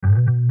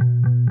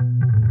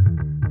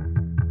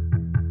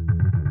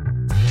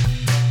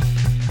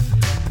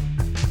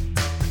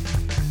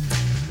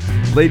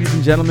Ladies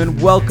and gentlemen,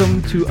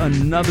 welcome to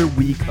another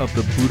week of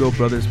the Budo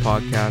Brothers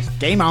podcast.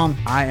 Game on.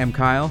 I am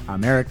Kyle.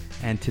 I'm Eric.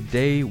 And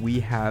today we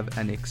have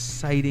an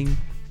exciting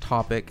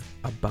topic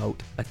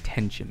about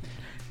attention.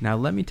 Now,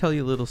 let me tell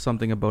you a little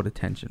something about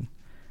attention.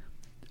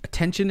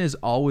 Attention has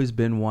always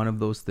been one of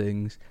those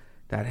things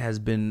that has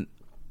been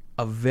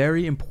a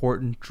very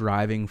important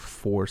driving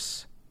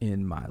force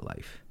in my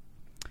life.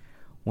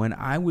 When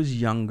I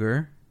was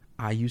younger,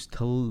 I used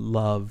to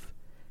love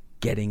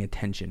getting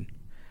attention.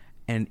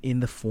 And in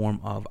the form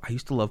of, I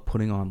used to love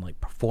putting on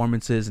like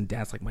performances and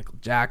dance like Michael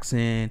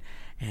Jackson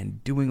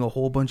and doing a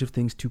whole bunch of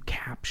things to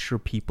capture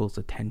people's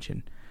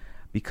attention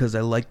because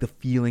I like the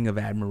feeling of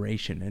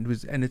admiration.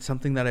 And it's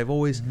something that I've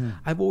always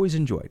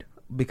enjoyed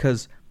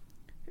because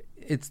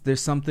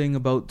there's something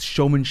about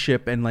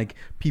showmanship and like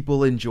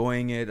people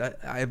enjoying it.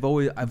 I've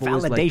always liked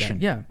that.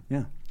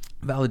 Yeah.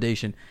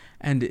 Validation.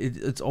 And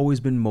it's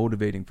always been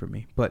motivating for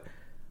me. But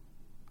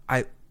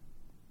I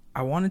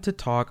wanted to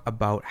talk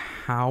about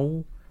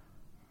how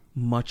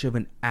much of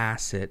an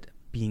asset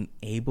being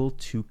able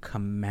to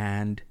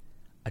command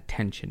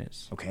attention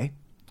is. Okay.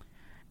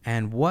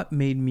 And what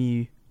made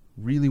me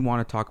really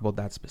want to talk about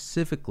that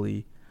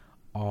specifically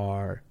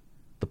are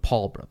the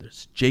Paul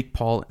brothers, Jake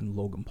Paul and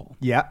Logan Paul.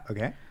 Yeah.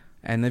 Okay.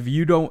 And if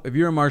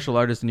you're a martial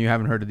artist and you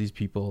haven't heard of these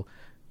people,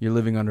 you're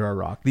living under a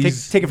rock.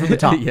 Take it from the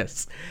top.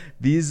 Yes.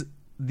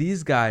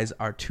 These guys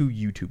are two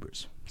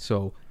YouTubers.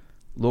 So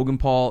Logan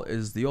Paul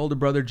is the older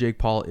brother, Jake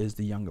Paul is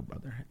the younger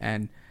brother.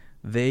 And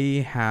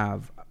they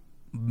have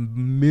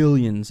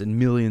millions and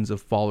millions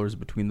of followers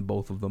between the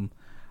both of them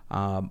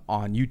on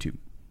YouTube.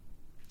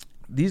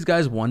 These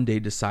guys one day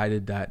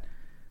decided that,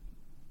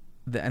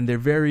 and they're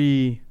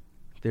very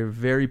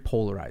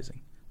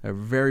polarizing. They're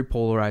very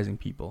polarizing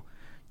people.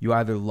 You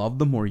either love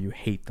them or you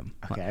hate them.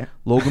 Okay.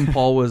 Logan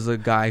Paul was a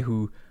guy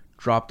who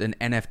dropped an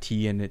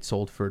NFT and it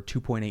sold for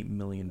 $2.8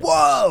 million.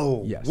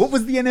 Whoa! Yes. What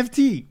was the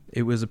NFT?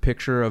 It was a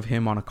picture of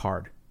him on a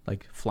card,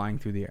 like flying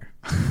through the air.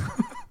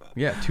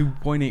 Yeah,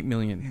 $2.8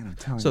 million. Man, I'm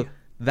telling so you.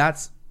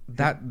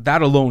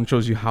 that alone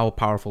shows you how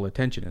powerful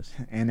attention is.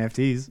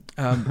 NFTs.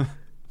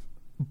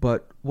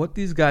 But what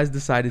these guys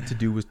decided to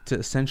do was to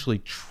essentially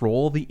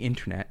troll the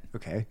internet.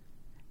 Okay.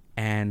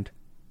 And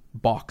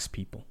box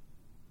people.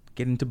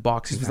 Get into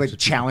boxing This was matches like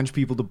challenge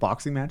people to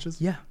boxing matches?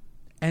 Yeah.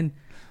 And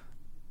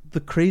the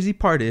crazy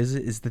part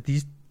is that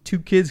these two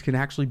kids can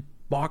actually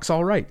box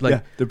all right. Like,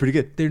 yeah, they're pretty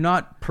good. They're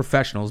not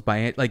professionals by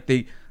it. Like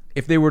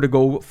if they were to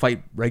go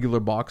fight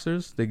regular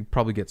boxers, they'd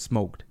probably get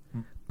smoked.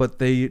 But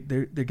they're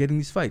getting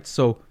these fights.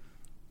 So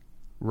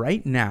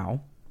right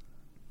now,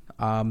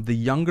 the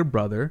younger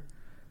brother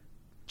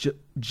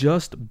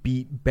just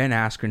beat Ben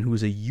Askren, who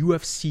was a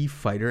UFC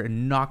fighter,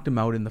 and knocked him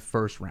out in the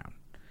first round.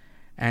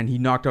 And he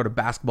knocked out a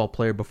basketball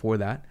player before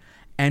that.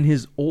 And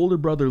his older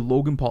brother,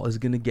 Logan Paul, is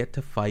going to get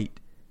to fight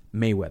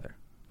Mayweather.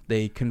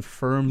 They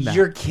confirmed that.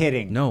 You're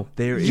kidding. No,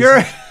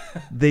 You're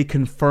they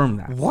confirmed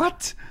that.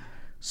 What?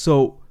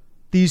 So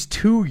these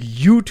two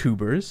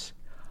YouTubers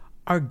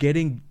are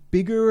getting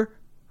bigger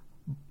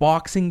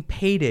boxing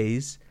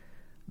paydays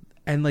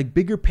and like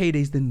bigger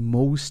paydays than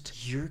most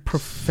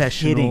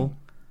professional kidding.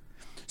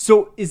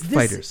 So is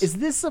fighters.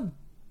 this a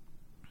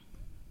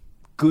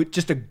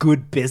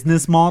good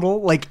business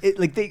model?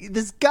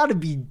 There's got to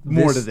be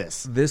more to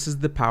this. This is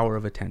the power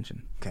of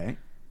attention. Okay.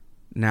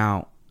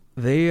 Now,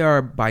 they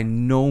are by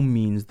no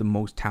means the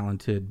most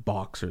talented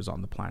boxers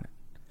on the planet.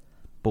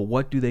 But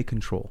what do they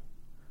control?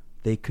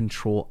 They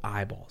control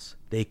eyeballs.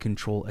 They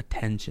control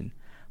attention.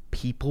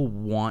 People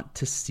want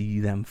to see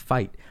them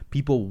fight.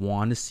 People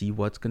want to see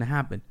what's going to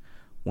happen.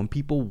 When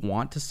people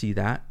want to see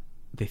that,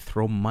 they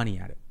throw money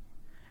at it.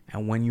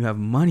 And when you have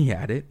money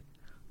at it,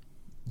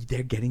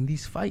 they're getting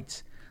these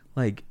fights.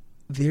 Like,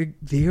 they're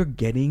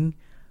getting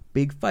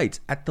big fights.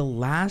 At the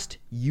last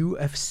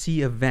UFC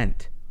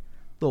event,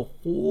 the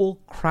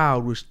whole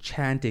crowd was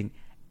chanting,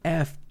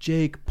 F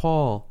Jake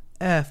Paul,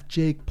 F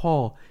Jake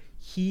Paul.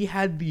 He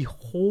had the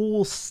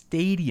whole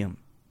stadium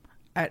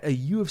at a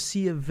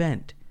UFC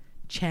event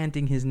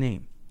chanting his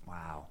name.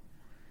 Wow.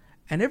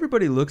 And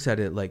everybody looks at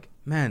it like,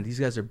 man, these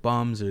guys are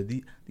bums, or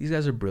these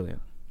guys are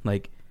brilliant.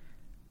 Like,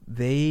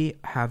 they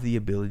have the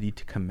ability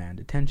to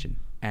command attention,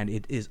 and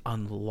it is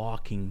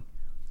unlocking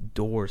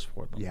doors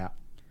for them. Yeah.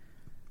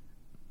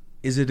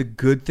 Is it a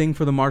good thing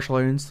for the martial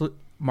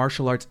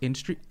arts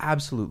industry?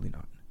 Absolutely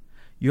not.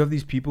 You have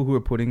these people who are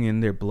putting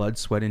in their blood,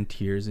 sweat, and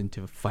tears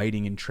into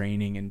fighting and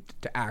training and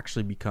to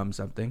actually become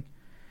something.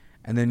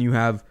 And then you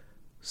have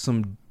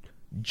some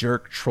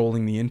jerk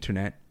trolling the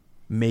internet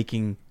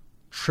making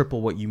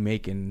triple what you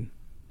make in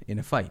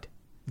a fight.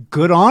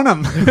 Good on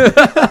them.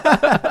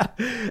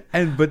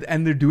 and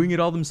they're doing it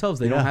all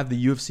themselves. They don't have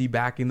the UFC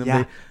backing them.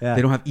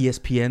 They don't have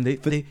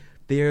ESPN.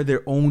 They are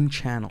their own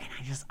channel.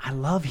 And I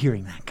love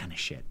hearing that kind of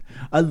shit.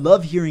 I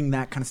love hearing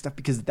that kind of stuff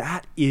because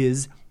that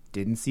is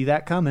didn't see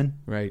that coming.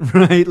 Right.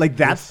 Right. Like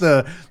those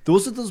are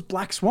those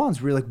black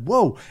swans where you're like,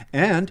 whoa.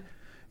 And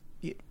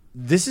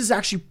this is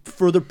actually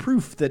further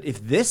proof that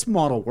if this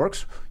model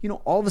works,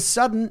 all of a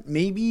sudden,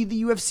 maybe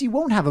the UFC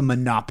won't have a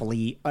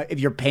monopoly if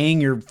you're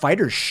paying your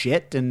fighters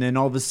shit. And then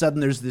all of a sudden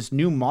there's this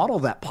new model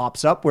that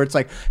pops up where it's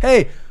like,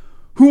 hey,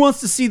 who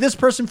wants to see this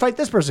person fight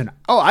this person?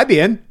 Oh, I'd be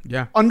in.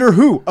 Yeah. Under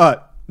who?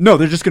 No,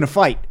 they're just going to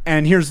fight.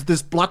 And here's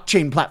this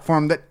blockchain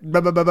platform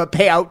that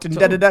pay out and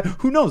da-da-da.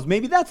 Who knows?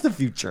 Maybe that's the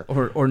future.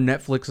 Or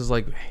Netflix is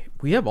like, hey,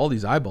 we have all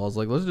these eyeballs.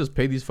 Like, let's just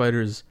pay these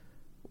fighters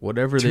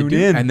whatever Tune they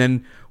do. in. And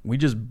then we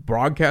just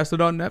broadcast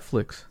it on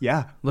Netflix.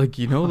 Yeah. Like,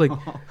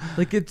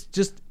 like it's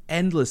just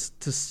endless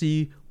to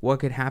see what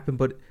could happen.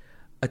 But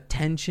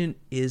attention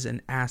is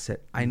an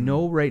asset. I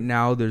know right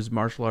now there's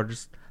martial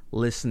artists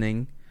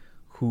listening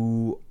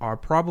who are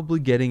probably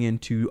getting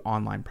into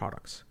online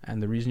products.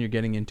 And the reason you're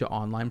getting into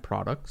online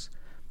products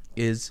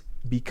is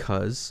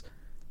because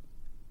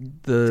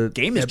the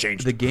game has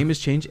changed. The game has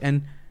changed,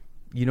 and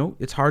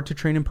it's hard to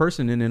train in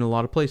person in a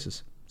lot of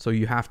places. So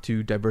you have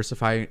to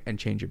diversify and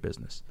change your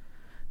business.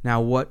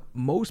 Now, what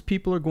most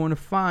people are going to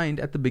find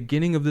at the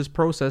beginning of this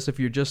process,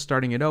 if you're just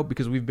starting it out,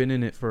 because we've been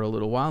in it for a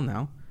little while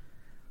now,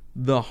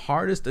 the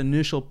hardest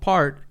initial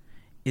part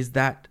is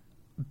that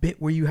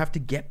bit where you have to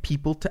get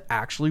people to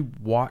actually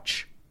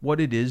watch what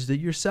it is that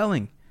you're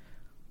selling.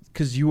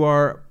 Because you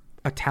are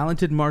a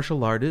talented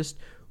martial artist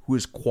who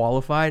is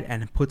qualified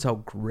and puts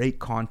out great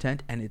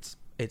content, and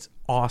it's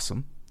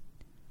awesome.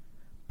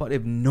 But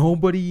if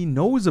nobody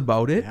knows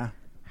about it,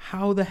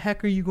 how the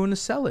heck are you going to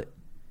sell it?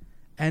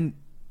 And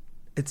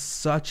it's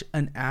such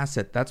an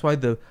asset. That's why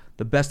the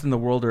best in the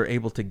world are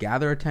able to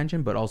gather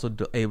attention, but also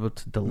able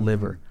to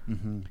deliver.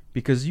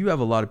 Because you have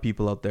a lot of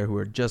people out there who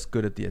are just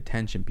good at the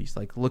attention piece.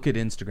 Like, look at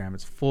Instagram.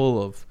 It's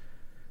full of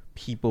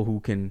people who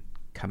can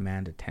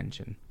command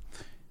attention.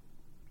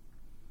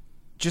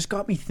 Just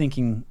got me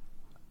thinking,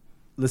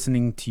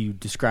 listening to you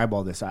describe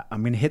all this.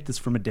 I'm going to hit this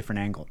from a different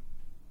angle.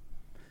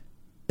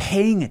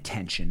 Paying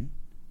attention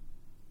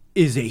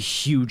is a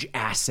huge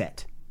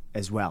asset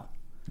as well.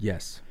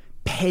 Yes.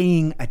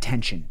 Paying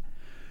attention.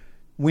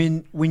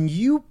 When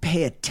you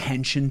pay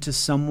attention to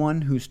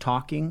someone who's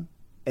talking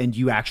and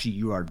you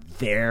are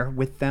there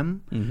with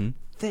them,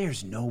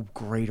 there's no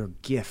greater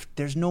gift.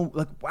 There's no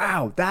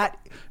wow,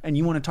 that, and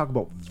you want to talk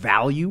about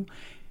value.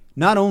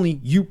 Not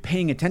only you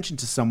paying attention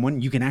to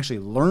someone, you can actually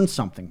learn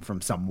something from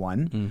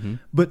someone,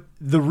 but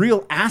the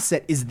real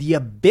asset is the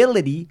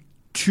ability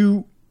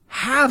to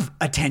have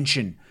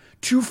attention,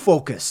 to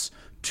focus,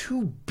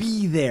 to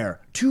be there,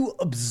 to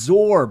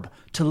absorb,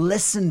 to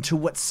listen to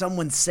what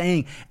someone's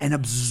saying and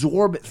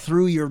absorb it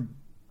through your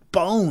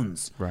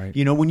bones. Right.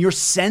 When your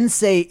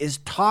sensei is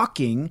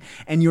talking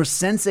and your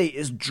sensei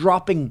is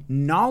dropping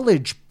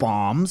knowledge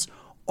bombs,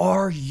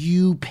 are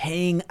you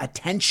paying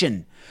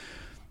attention?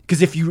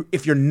 Because if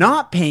you're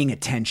not paying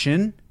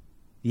attention,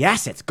 the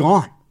asset's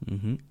gone.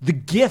 The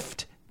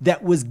gift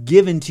that was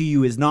given to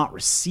you is not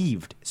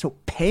received. So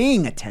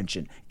paying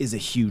attention is a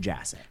huge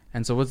asset.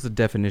 And so what's the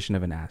definition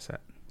of an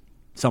asset?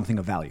 Something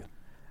of value.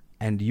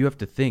 And you have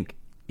to think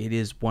it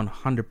is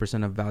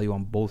 100% of value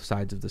on both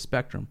sides of the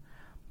spectrum.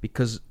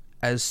 Because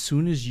as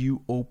soon as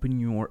you open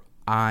your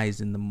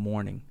eyes in the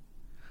morning,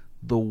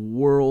 the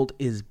world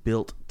is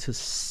built to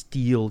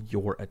steal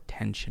your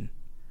attention.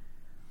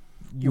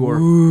 Your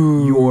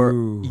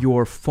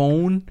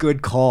phone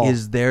Good call.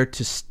 is there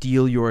to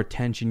steal your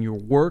attention. Your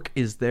work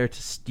is there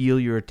to steal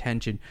your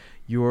attention.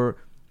 Your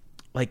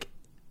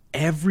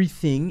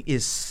everything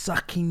is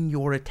sucking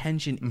your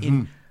attention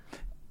in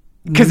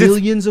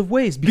millions of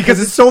ways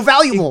because it's so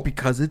valuable.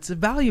 Because it's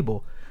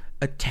valuable.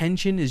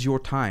 Attention is your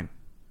time,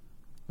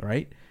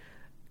 right?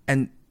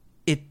 And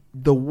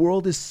the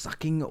world is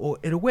sucking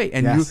it away,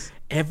 and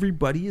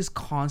everybody is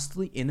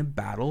constantly in a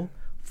battle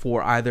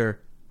for either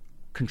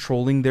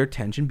controlling their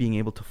attention, being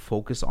able to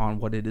focus on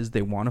what it is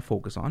they want to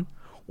focus on,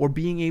 or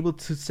being able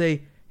to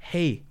say,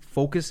 hey,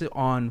 focus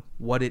on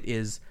what it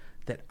is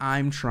that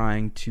I'm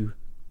trying to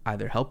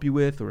either help you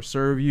with or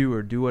serve you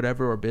or do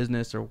whatever, or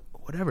business or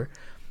whatever.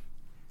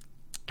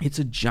 It's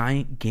a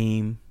giant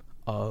game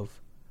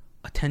of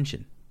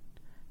attention,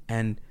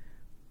 and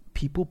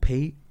people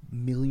pay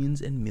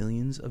millions and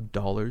millions of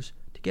dollars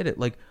to get it.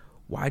 Like,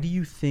 why do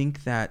you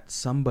think that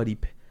somebody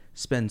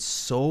spends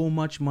so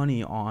much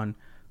money on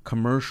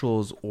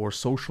commercials or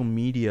social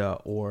media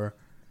or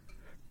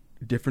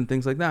different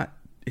things like that?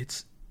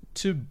 It's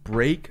to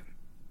break.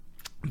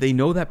 They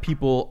know that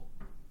people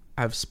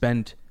have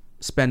spend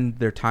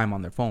their time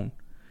on their phone.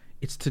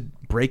 It's to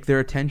break their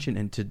attention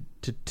and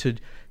to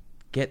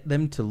get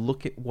them to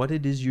look at what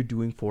it is you're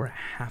doing for a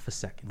half a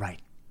second. Right.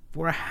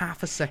 For a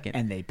half a second.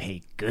 And they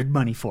pay good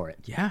money for it.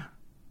 Yeah.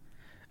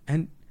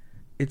 And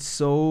it's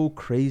so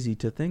crazy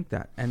to think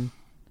that. And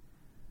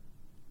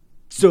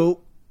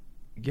so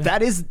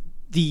that is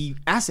the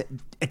asset.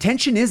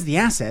 Attention is the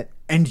asset,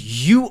 and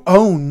you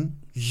own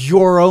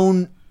your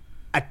own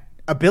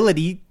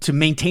ability to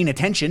maintain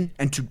attention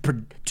and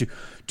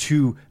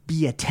to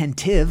be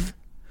attentive.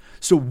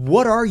 So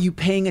what are you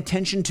paying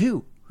attention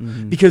to?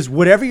 Because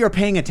whatever you're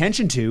paying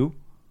attention to,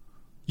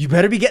 you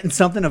better be getting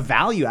something of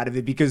value out of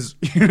it, because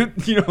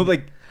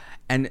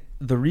And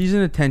the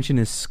reason attention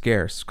is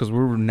scarce, because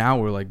we're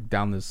like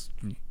down this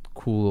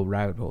cool little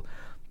rabbit hole.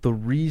 The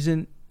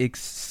reason it's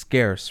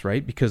scarce,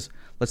 right? Because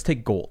let's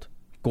take gold.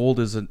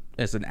 Gold is an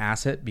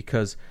asset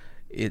because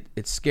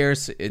it's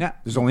scarce.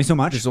 There's only so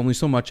much. There's only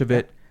so much of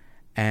it,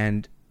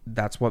 and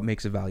that's what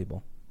makes it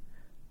valuable.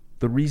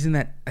 The reason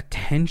that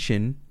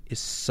attention is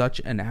such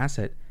an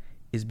asset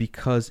is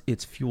because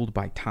it's fueled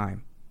by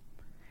time.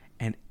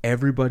 And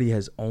everybody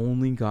has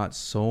only got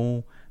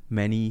so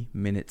many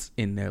minutes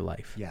in their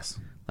life. Yes.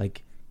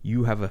 Like,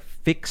 you have a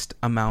fixed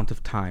amount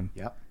of time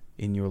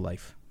in your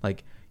life.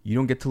 Like, you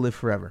don't get to live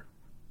forever.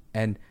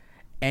 And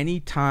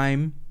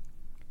anytime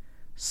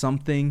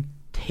something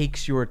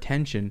takes your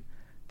attention,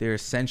 they're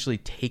essentially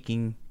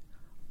taking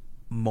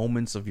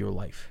moments of your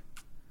life.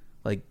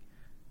 Like,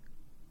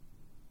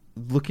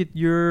 look at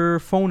your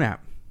phone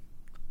app.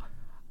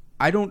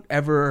 I don't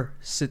ever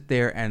sit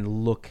there and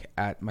look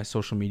at my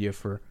social media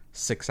for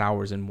 6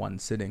 hours in one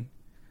sitting.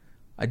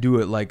 I do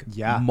it like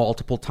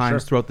multiple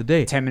times throughout the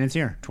day. 10 minutes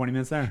here, 20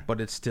 minutes there. But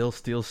it still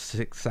steals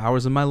 6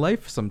 hours of my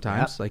life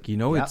sometimes. Like,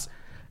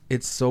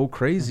 it's so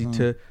crazy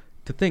to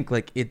think,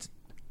 like, it's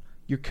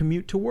your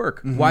commute to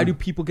work. Why do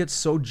people get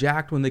so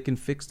jacked when they can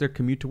fix their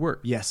commute to work?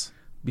 Yes.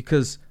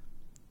 Because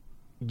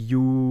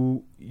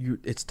you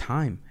it's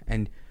time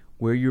and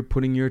where you're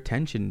putting your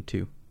attention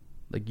to.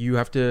 Like, you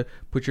have to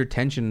put your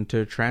attention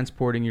to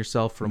transporting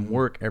yourself from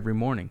work every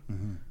morning.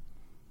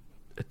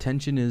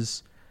 Attention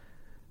is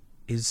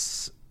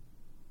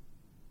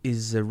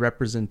a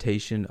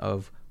representation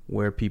of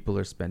where people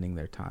are spending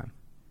their time,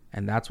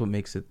 and that's what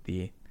makes it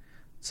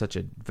such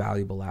a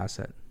valuable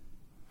asset.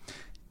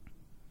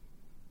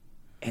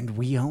 And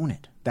we own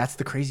it. That's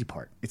the crazy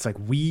part. It's like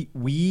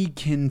we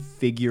can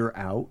figure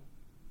out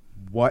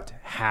what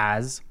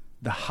has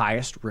the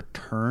highest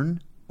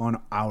return on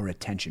our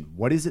attention.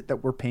 What is it that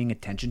we're paying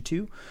attention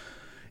to?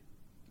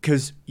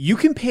 Because you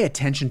can pay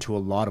attention to a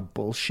lot of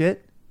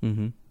bullshit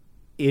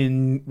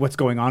in what's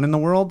going on in the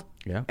world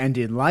and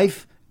in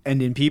life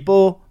and in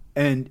people,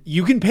 and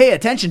you can pay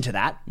attention to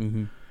that.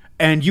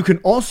 And you can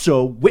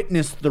also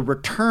witness the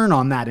return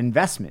on that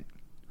investment,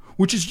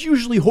 which is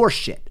usually horse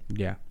shit.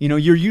 Yeah. You know,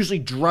 you're usually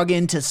drug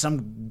into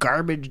some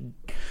garbage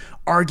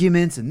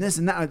arguments and this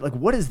and that. Like,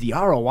 what is the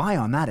ROI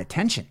on that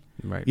attention?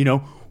 Right. You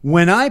know,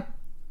 when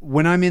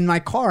I'm in my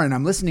car and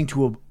I'm listening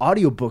to an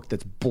audiobook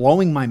that's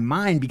blowing my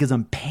mind because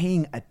I'm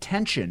paying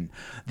attention,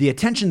 the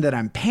attention that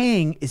I'm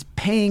paying is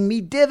paying me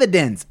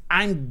dividends.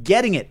 I'm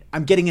getting it.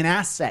 I'm getting an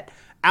asset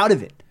out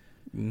of it.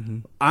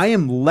 I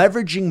am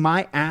leveraging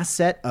my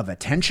asset of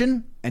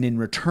attention, and in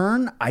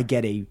return, I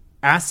get a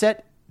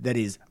asset that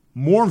is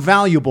more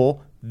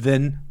valuable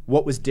than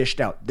what was dished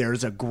out.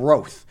 There's a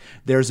growth.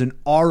 There's an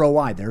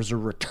ROI. There's a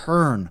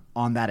return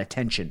on that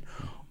attention.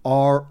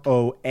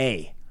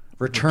 ROA.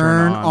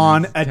 Return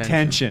on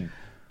attention.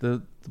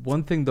 The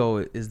one thing, though,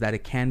 is that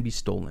it can be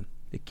stolen.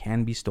 It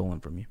can be stolen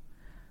from you.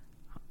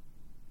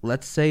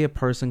 Let's say a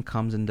person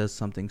comes and does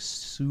something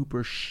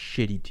super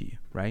shitty to you,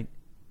 right?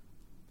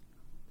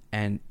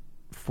 And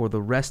for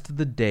the rest of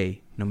the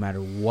day, no matter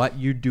what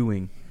you're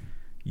doing,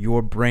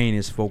 your brain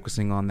is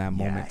focusing on that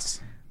moment. Yes.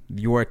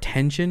 Your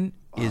attention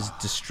is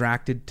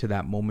distracted to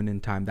that moment in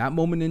time. That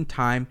moment in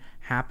time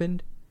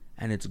happened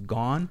and it's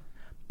gone,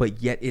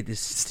 but yet it is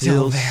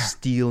still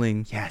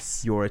stealing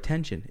your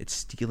attention. It's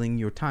stealing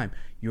your time.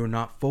 You're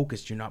not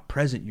focused. You're not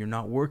present. You're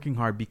not working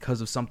hard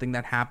because of something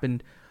that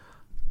happened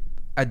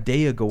a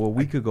day ago, a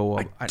week ago,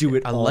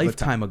 a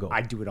lifetime ago.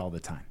 I do it all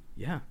the time.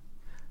 Yeah.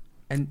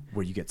 And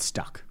where you get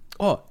stuck.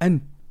 Oh,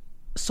 and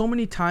so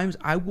many times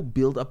I will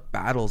build up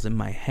battles in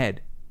my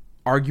head,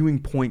 arguing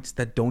points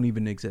that don't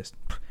even exist.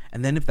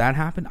 And then if that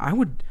happened,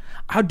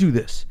 I'd do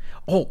this.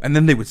 Oh, and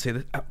then they would say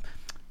that,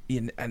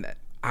 and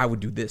I would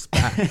do this.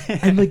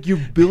 And like, you're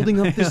building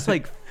up this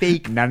like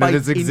fake None fight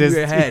of this in exists.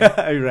 your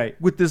head,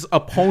 Right? With this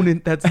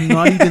opponent that's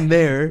not even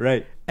there,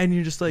 Right? And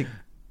you're just like,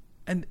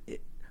 and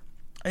it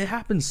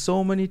happens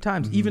so many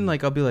times. Even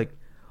like, I'll be like,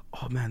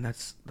 oh man,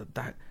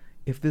 that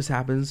if this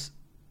happens,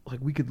 like,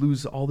 we could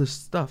lose all this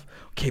stuff.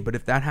 Okay, but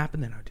if that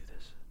happened, then I'll do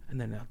this, and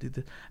then I'll do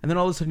this, and then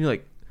all of a sudden you're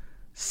like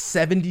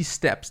 70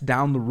 steps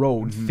down the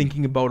road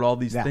thinking about all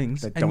these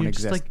things that and don't you're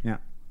exist. Just like,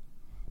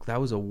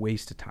 that was a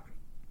waste of time.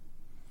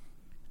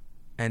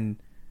 And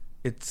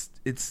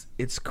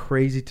it's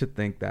crazy to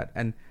think that.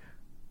 And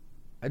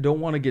I don't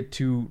want to get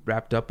too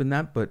wrapped up in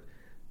that, but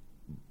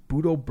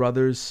Budo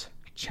Brothers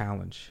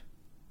challenge.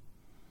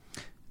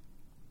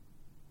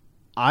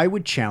 I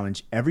would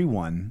challenge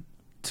everyone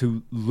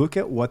to look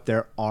at what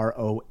their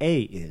ROA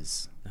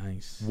is.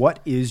 Nice.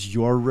 What is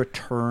your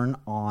return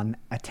on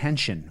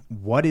attention?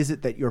 What is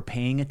it that you're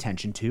paying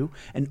attention to?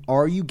 And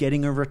are you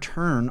getting a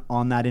return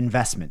on that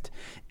investment?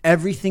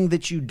 Everything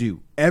that you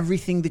do,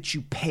 everything that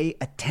you pay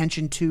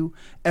attention to,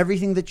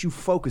 everything that you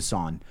focus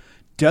on,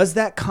 does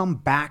that come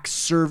back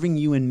serving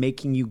you and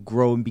making you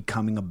grow and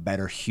becoming a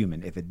better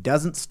human? If it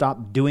doesn't,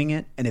 stop doing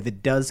it. And if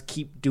it does,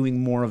 keep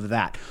doing more of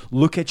that.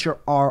 Look at your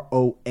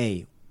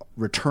ROA,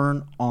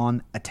 return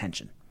on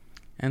attention.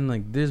 And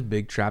like, there's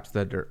big traps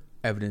that are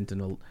evident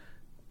in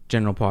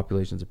general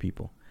populations of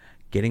people.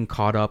 getting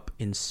caught up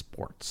in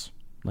sports.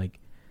 Like,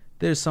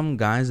 there's some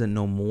guys that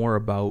know more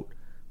about,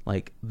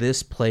 like,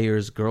 this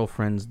player's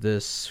girlfriend's,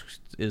 this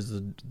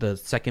is the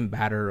second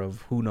batter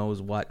of who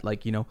knows what,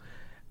 like, you know,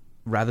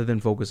 rather than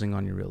focusing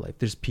on your real life.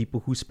 There's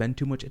people who spend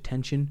too much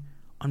attention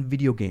on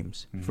video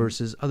games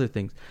versus other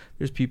things.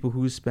 There's people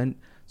who spend,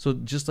 so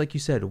just like you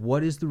said,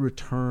 what is the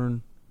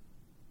return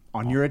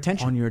On your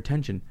attention. on your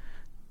attention?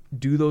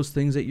 Do those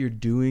things that you're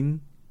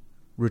doing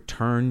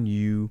return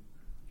you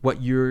what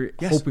you're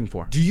hoping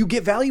for? Do you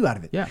get value out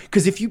of it? Yeah.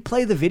 Because if you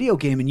play the video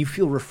game and you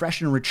feel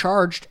refreshed and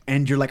recharged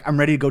and you're like, I'm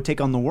ready to go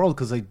take on the world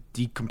because I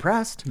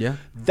decompressed. Yeah.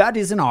 That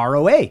is an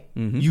ROA.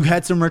 You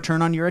had some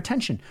return on your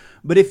attention.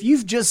 But if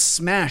you've just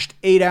smashed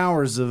 8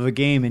 hours of a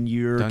game and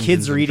your Dungeons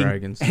kids are and eating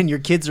Dragons. and your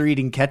kids are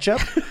eating ketchup,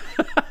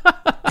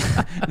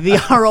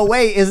 the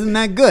ROA isn't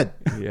that good.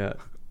 Yeah.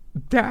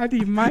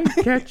 Daddy, my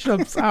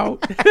ketchup's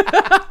out.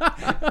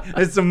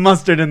 There's some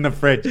mustard in the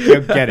fridge.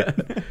 You'll get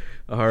it.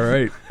 All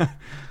right.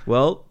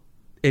 Well,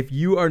 if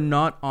you are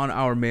not on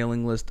our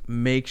mailing list,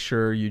 make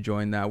sure you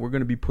join that. We're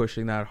going to be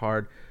pushing that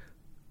hard.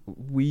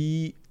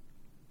 We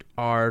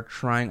are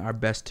trying our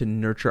best to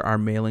nurture our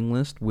mailing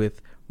list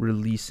with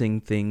releasing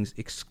things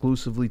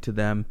exclusively to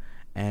them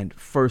and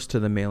first to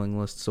the mailing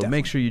list. So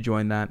make sure you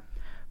join that.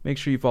 Make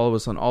sure you follow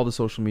us on all the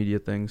social media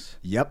things.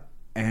 Yep.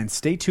 And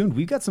stay tuned.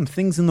 We've got some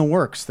things in the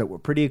works that we're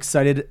pretty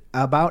excited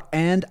about.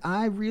 And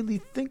I really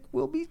think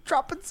we'll be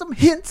dropping some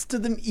hints to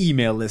the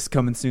email list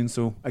coming soon.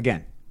 So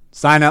again,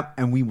 sign up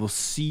and we will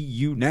see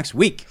you next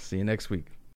week. See you next week.